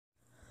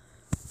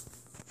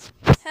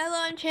Hello,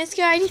 I'm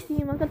ChanceGuyIDC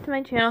and welcome to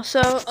my channel.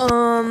 So,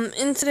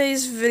 in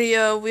today's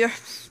video, we are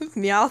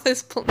Meowth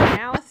is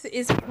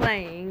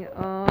playing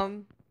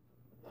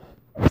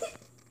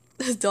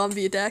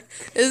zombie attack.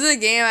 This is a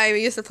game I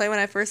used to play when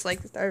I first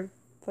started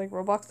playing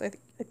Roblox.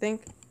 I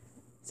think.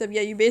 So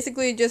yeah, you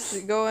basically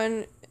just go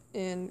in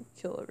and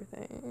kill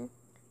everything.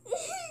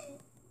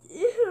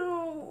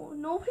 Ew,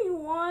 nobody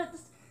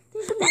wants to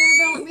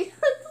hear about me.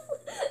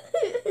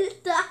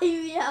 Die,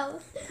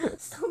 Meowth.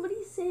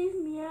 Somebody save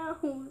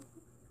Meowth.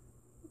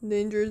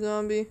 Danger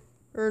zombie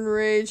or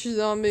enraged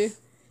zombie.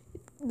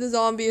 The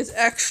zombie is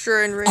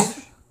extra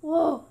enraged.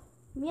 Whoa,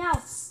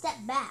 Meowth, step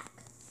back.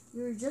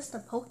 You're just a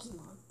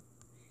Pokemon.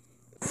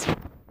 Yeah,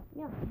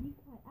 you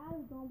can add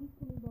a zombie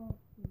to the dog.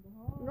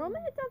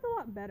 Normally it sounds a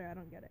lot better. I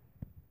don't get it.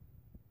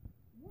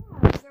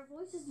 Yeah, their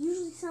voices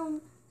usually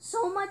sound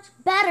so much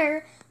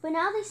better, but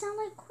now they sound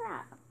like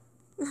crap.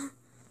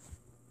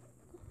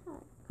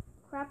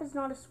 Crap is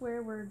not a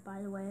swear word,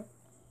 by the way.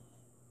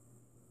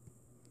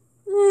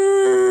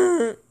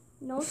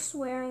 No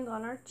swearing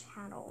on our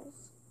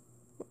channels.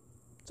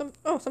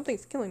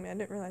 Something's killing me. I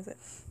didn't realize it.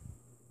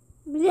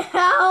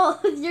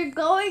 Meowth, you're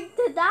going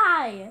to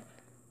die.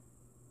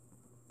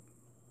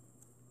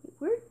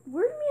 Where'd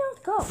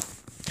Meowth go?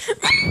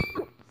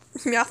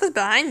 Meowth is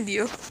behind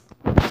you.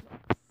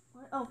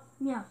 What? Oh,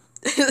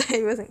 Meowth.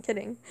 He wasn't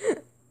kidding.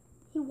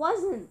 He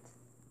wasn't.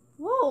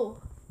 Whoa.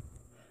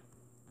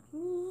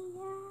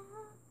 Meowth.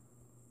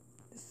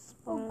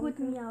 Oh, good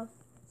Meowth.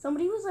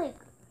 Somebody was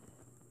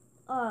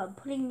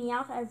putting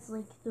Meowth as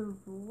the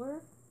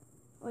ruler.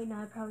 Wait, no,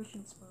 I probably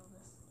shouldn't spoil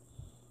this.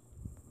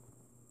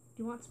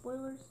 Do you want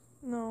spoilers?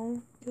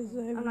 No, because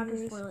I'm not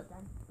gonna spoil it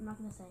then. I'm not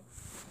gonna say.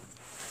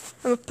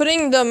 I'm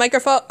putting the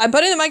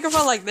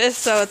microphone like this,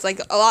 so it's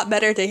a lot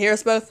better to hear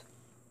us both.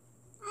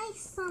 Hi,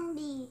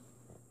 zombie.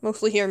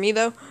 Mostly hear me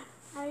though.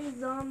 Hi,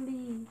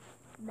 zombie.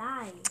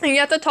 Die. And you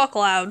have to talk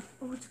loud.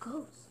 Oh, it's a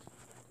ghost.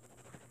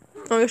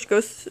 Oh my gosh,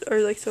 ghosts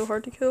are so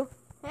hard to kill.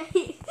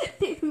 Hey,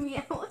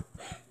 Meowth.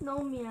 No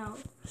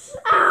Meowth.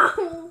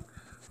 Ow!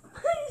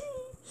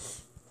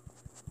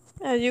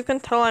 As you can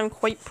tell, I'm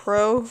quite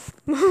pro.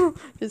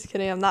 Just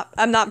kidding. I'm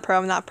not pro.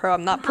 I'm not pro.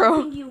 I'm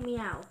helping you,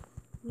 Meowth.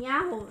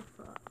 Meowth.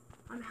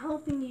 I'm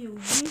helping you.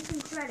 Give me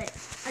some credit.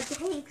 A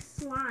tank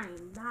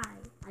slime. Die.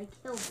 I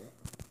killed it.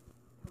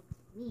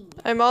 Me.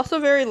 I'm also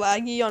very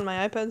laggy on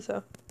my iPad,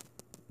 so.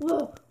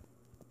 Whoa.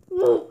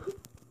 Whoa.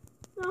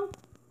 No.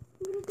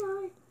 I'm gonna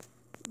die.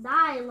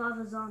 Die,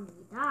 lava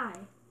zombie. Die.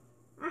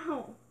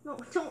 Ow. No,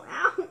 don't.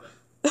 Ow.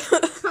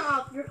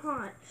 Stop. You're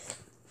hot.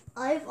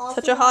 I've also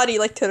Such a hottie,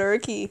 like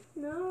Todoroki.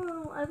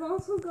 No, I've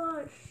also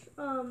got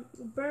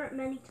burnt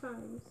many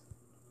times.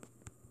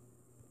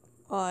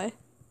 Why?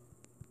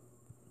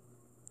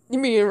 You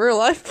mean in real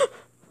life?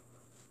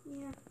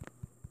 Yeah.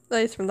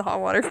 That's from the hot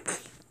water.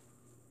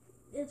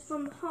 It's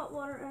from the hot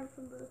water and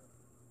from the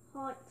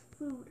hot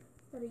food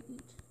that I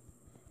eat.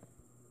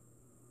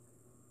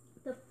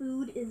 The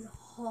food is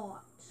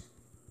hot.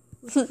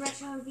 It's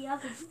fresh out of the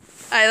oven.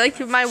 I like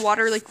my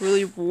water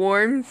really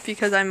warm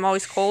because I'm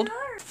always cold.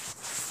 Sure.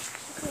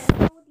 Okay, I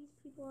know what these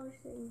people are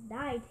saying.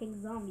 Die,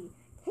 Tank Zombie.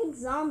 Tank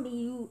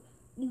Zombie,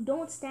 you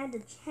don't stand a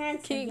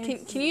chance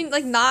against Can you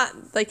not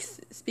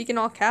speak in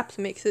all caps?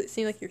 It makes it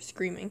seem like you're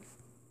screaming.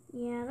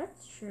 Yeah,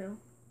 that's true.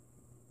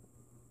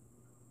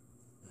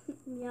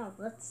 Yeah,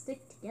 let's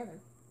stick together.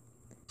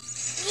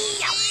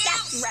 Meow,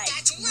 that's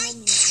right. No, Meow.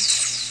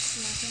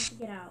 Meow, have to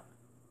get out.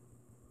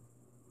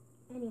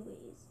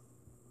 Anyways,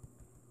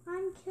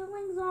 I'm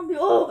killing zombie.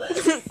 Oh!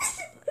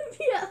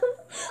 Yeah.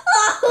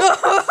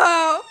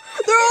 Oh,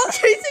 they're all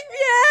chasing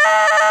me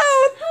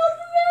out! How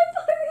the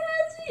vampire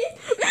has me?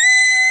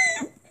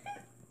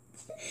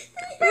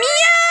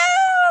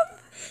 Meow!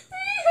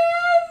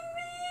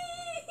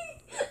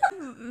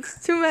 It's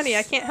too many.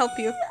 I can't help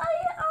you. I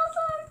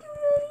also have too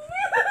many.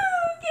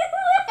 Get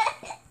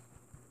away.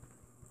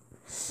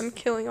 I'm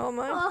killing all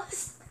mine. Oh,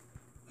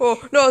 Oh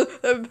no!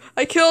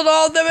 I killed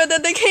all of them and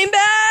then they came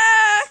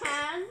back.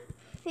 Chad.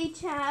 Hey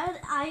Chad,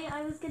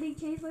 I was getting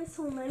chased by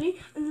so many,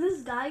 and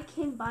this guy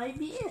came by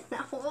me, and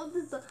now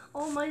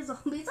all my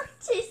zombies are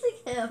chasing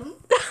him.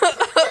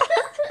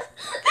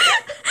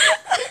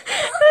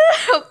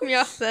 Help me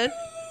out then.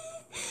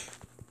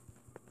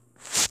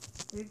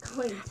 You're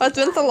going to It's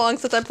been so die. long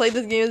since I played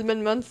this game. It's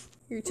been months.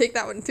 You take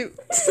that one too.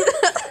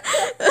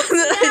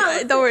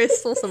 No. Don't worry, I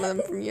stole some of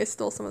them from you. I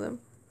stole some of them.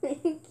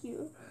 Thank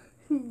you.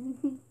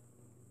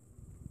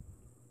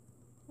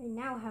 I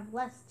now have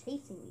less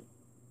chasing me.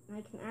 And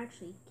I can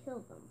actually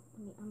kill them. I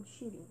mean, I'm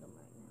shooting them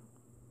right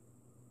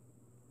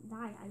now.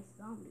 Die, ice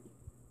zombie.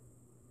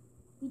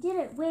 We did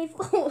it. Wave.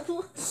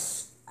 Oh.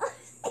 I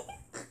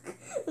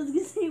was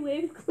gonna say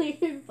wave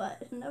cleared,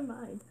 but never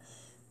mind.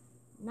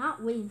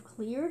 Not wave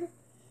cleared.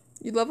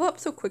 You level up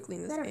so quickly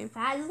in Is this that a game.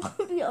 fast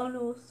zombie? Oh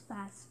no, it's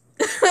fast.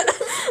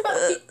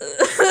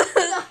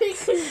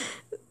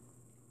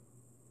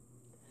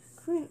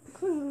 Sorry,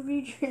 couldn't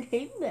read your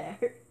name there.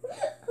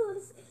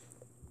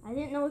 I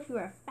didn't know if you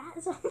were a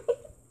fat zombie.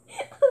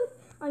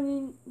 I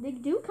mean, they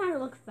do kind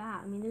of look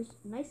fat. I mean, they're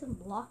nice and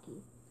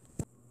blocky.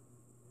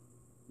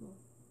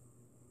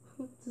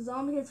 The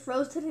zombie has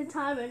frozen in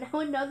time and now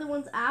another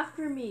one's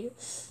after me.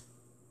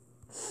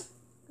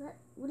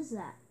 What is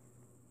that?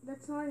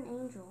 That's not an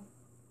angel.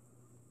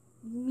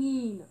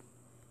 Mean.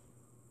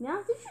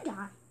 Meowth, did you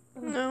die?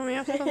 No,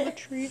 Meowth's on the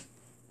tree.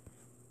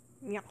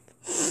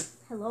 Meowth.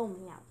 Hello,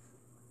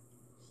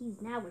 Meowth.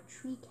 He's now a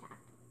tree cat.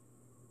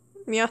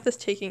 Meowth is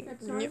taking.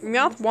 That's not even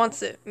Meowth angel.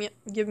 wants it.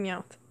 Give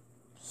Meowth.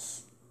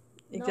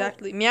 No.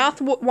 Exactly.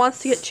 Meowth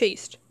wants to get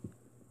chased.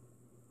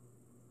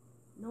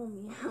 No,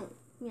 Meowth.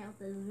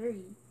 Meowth is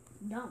very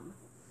dumb.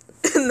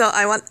 No,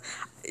 I want.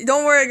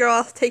 Don't worry, girl.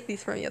 I'll take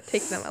these from you. I'll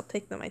take them. No,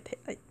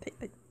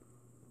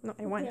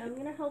 I want. Okay, I'm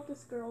gonna help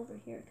this girl over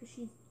here because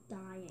she's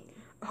dying.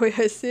 Oh, yeah,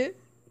 I see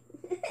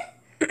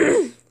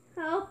it.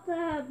 Help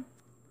them.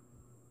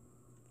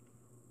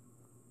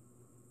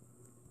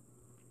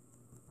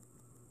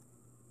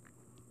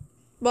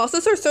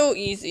 Bosses are so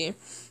easy.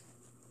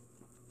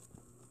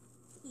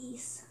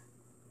 Ease.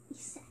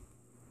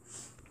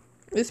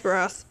 At least for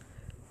us.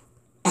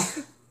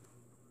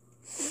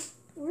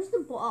 Where's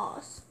the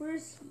boss? Where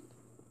is he?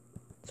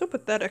 So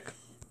pathetic.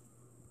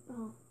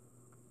 Oh.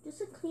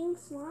 Just a clean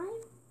slime?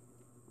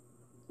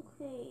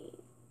 Okay.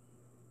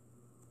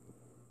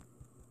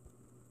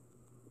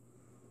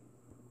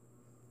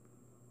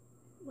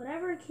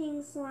 Whatever,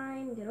 King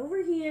Slime, get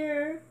over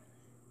here.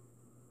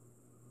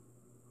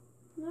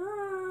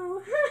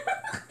 No.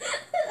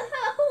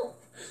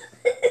 Help.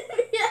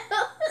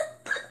 Meowth.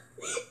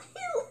 He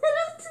lit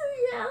up to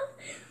Meowth.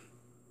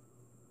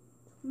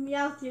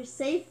 Meowth, you're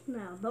safe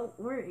now. Don't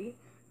worry.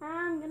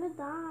 I'm gonna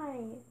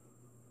die.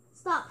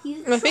 Stop.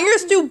 He's My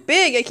finger's tracking- too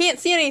big. I can't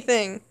see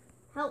anything.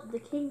 Help, the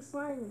King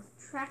Slime is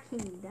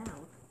tracking me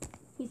down.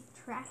 He's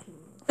tracking me.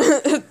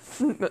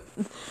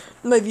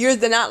 My viewers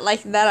did not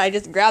like that. I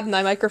just grabbed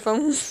my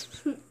microphone.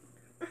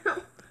 Ow.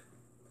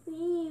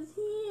 Please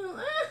heal.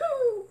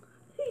 Ow.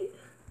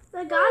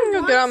 That guy I'm gonna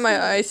wants get on my me.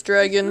 ice I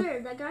dragon. swear,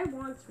 that guy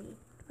wants me.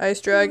 Ice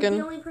The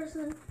dragon. only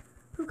person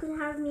who can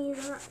have me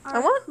is I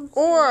want Kusuke.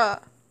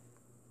 Aura.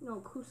 No,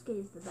 Kusuke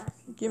is the best.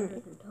 He's Gimme. better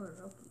than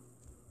Todoroki.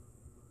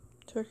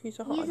 Turkey's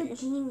a He's a hottie.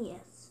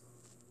 genius.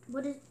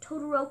 What is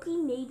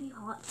Todoroki may be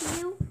hot to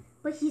you,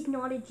 but he's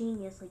not a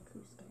genius like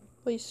Kusuke.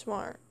 Well, he's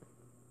smart.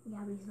 Yeah,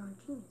 but he's not a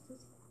genius,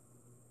 is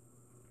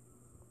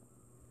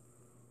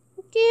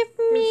he? Give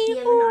Does he me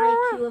have more. an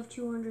IQ of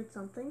 200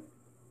 something?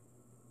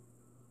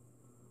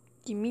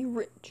 Give me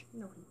rich.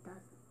 No, he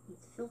doesn't.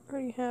 He's filthy. I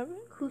already have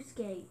it.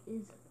 Kusuke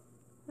is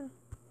Huh.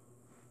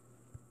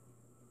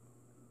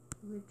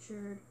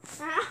 Richard.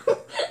 Ow!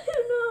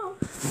 No!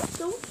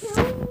 Don't kill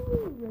me,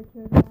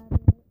 Richard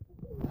Rabbit.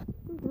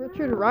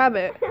 Richard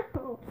Rabbit.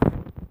 Ow.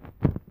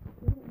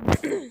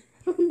 I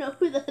don't know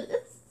who that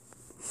is.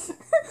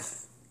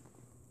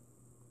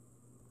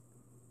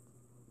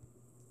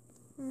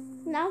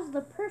 Now's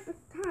the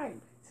perfect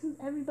time. Since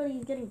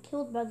everybody's getting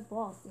killed by the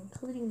boss,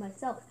 including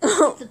myself,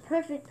 it's the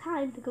perfect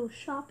time to go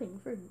shopping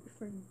for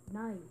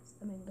knives.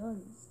 I mean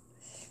guns.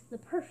 The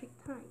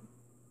perfect time.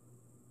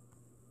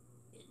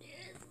 It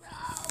is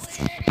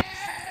now. It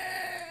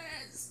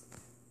is.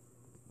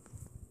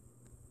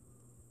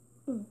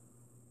 I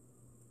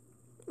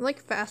like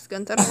fast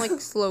guns. I don't like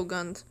slow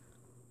guns.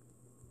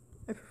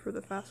 I prefer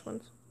the fast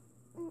ones.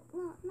 No.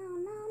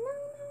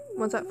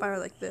 Ones that fire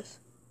like this.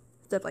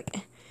 Instead of like,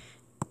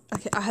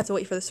 okay, I have to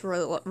wait for this to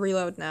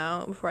reload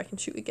now before I can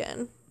shoot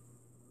again.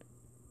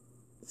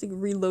 It's like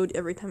reload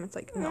every time. It's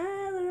like, no.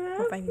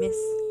 What if I miss?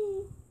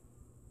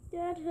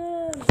 Get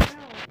him.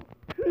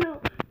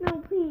 No,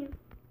 please.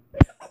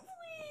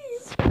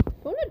 Please.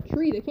 Go in a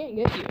tree. They can't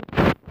get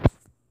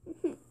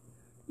you.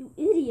 You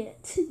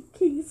idiot.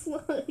 King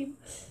Slime.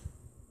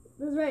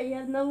 That's right, you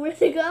have nowhere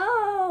to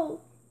go.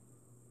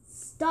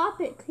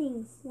 Stop it,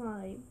 King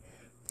Slime.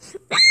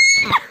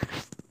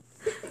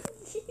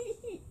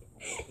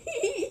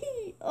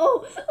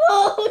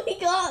 Oh, he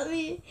got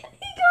me.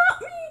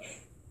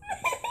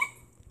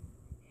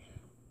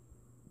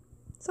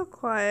 So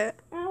quiet.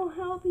 Ow,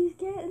 help, he's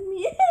getting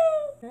me.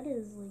 That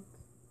is like,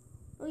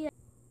 oh yeah.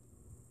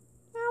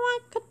 I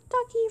want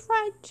Kentucky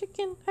Fried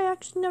Chicken. I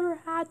actually never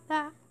had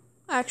that.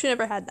 I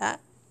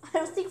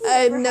don't think we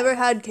I've ever never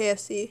had. had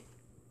KFC.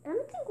 I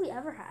don't think we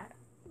ever had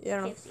Yeah, I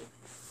don't know. KFC.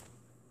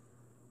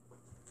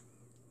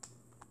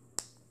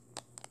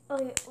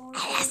 Oh wait.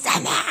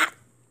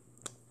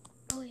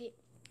 Oh wait.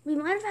 We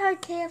might have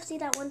had KFC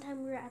that one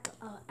time we were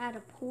at a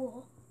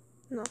pool.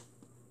 No.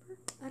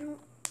 I don't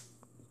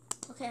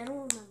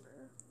remember.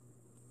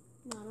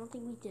 No, I don't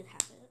think we did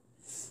have it.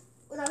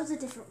 Well, that was a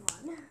different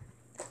one.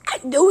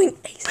 I'm doing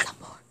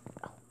ASMR.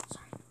 Oh,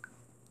 sorry.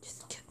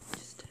 Just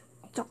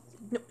don't.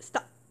 No,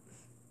 stop.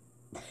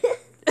 I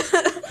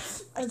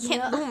Yeah.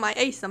 can't do my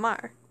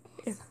ASMR.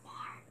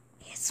 ASMR.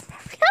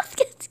 Meowth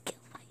gets killed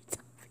by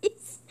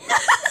zombies.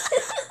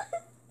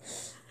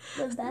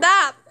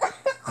 Stop.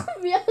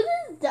 Meowth is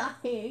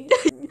dying.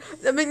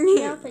 I mean,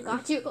 Meowth, I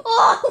got you.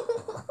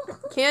 Oh!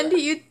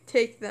 candy, you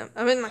take them.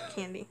 I mean, not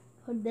candy.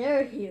 How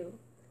dare you?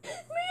 Meowth!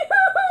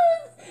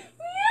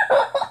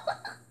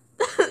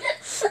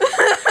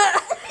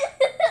 I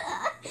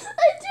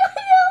tried to help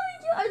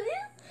you, Johnny.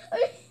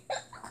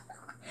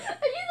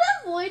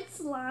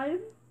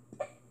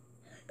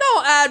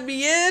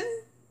 me in?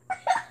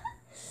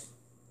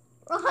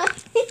 I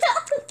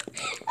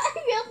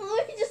can't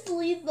believe we just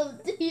leave them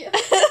to you.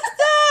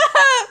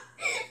 Stop!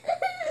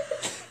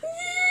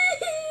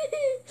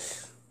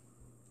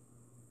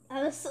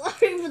 I'm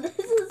sorry, but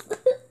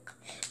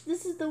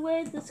this is the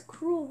way this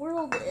cruel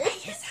world is.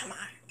 ASMR.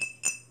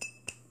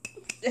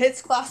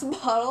 It's glass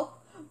bottle.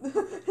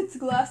 It's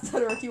glass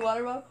Todoroki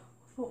water bottle.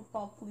 Oh,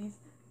 fall, please.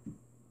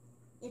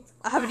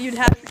 I haven't even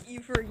had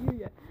it for a year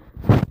yet.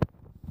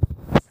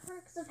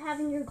 Perks of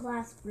having your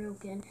glass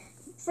broken.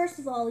 First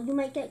of all, you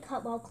might get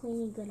cut while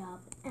cleaning it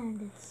up,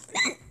 and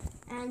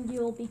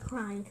you'll be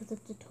crying because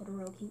it's a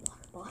Todoroki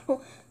water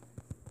bottle.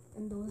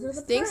 And those are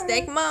the Stink perks.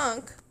 Steak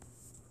Monk.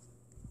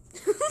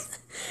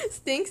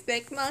 Stink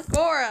Steak Monk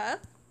Aura.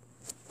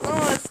 I don't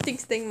want Stink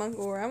Steak Monk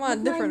Aura. I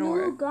want a different My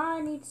aura. new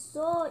gun, it's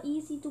so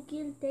easy to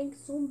kill tank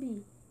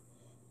zombie.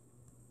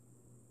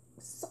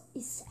 So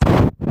easy. I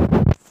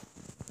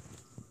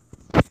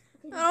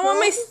don't want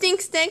my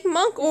Stink Stank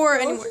Monk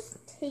Aura anymore.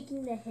 Just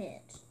taking the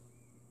hit.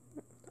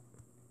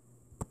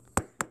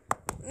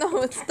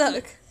 No, it's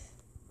stuck.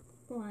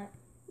 What?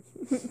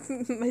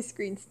 My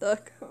screen's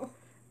stuck.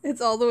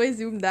 It's all the way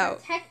zoomed out.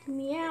 Protect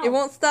Meowth. It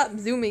won't stop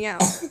zooming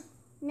out.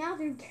 Now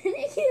they're getting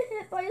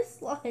hit by a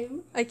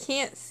slime. I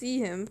can't see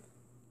him.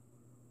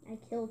 I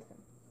killed him.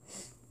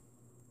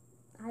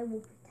 I will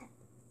protect.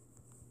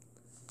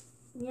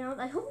 Meowth,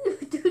 I hope you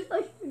do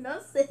know you're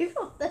not safe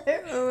up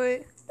there. Oh,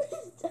 wait.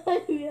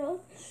 Die, Meowth.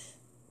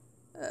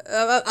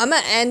 I'm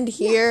gonna end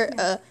here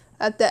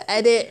at the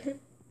edit.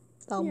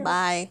 So, Yeah.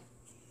 bye.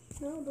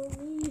 No, don't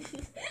leave.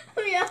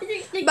 Meowth,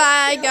 you're gonna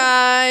Bye, get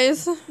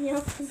guys. killed.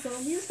 Meowth, the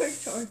zombies are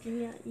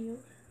charging at you.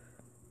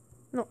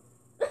 No.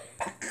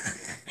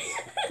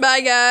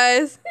 Bye,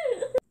 guys.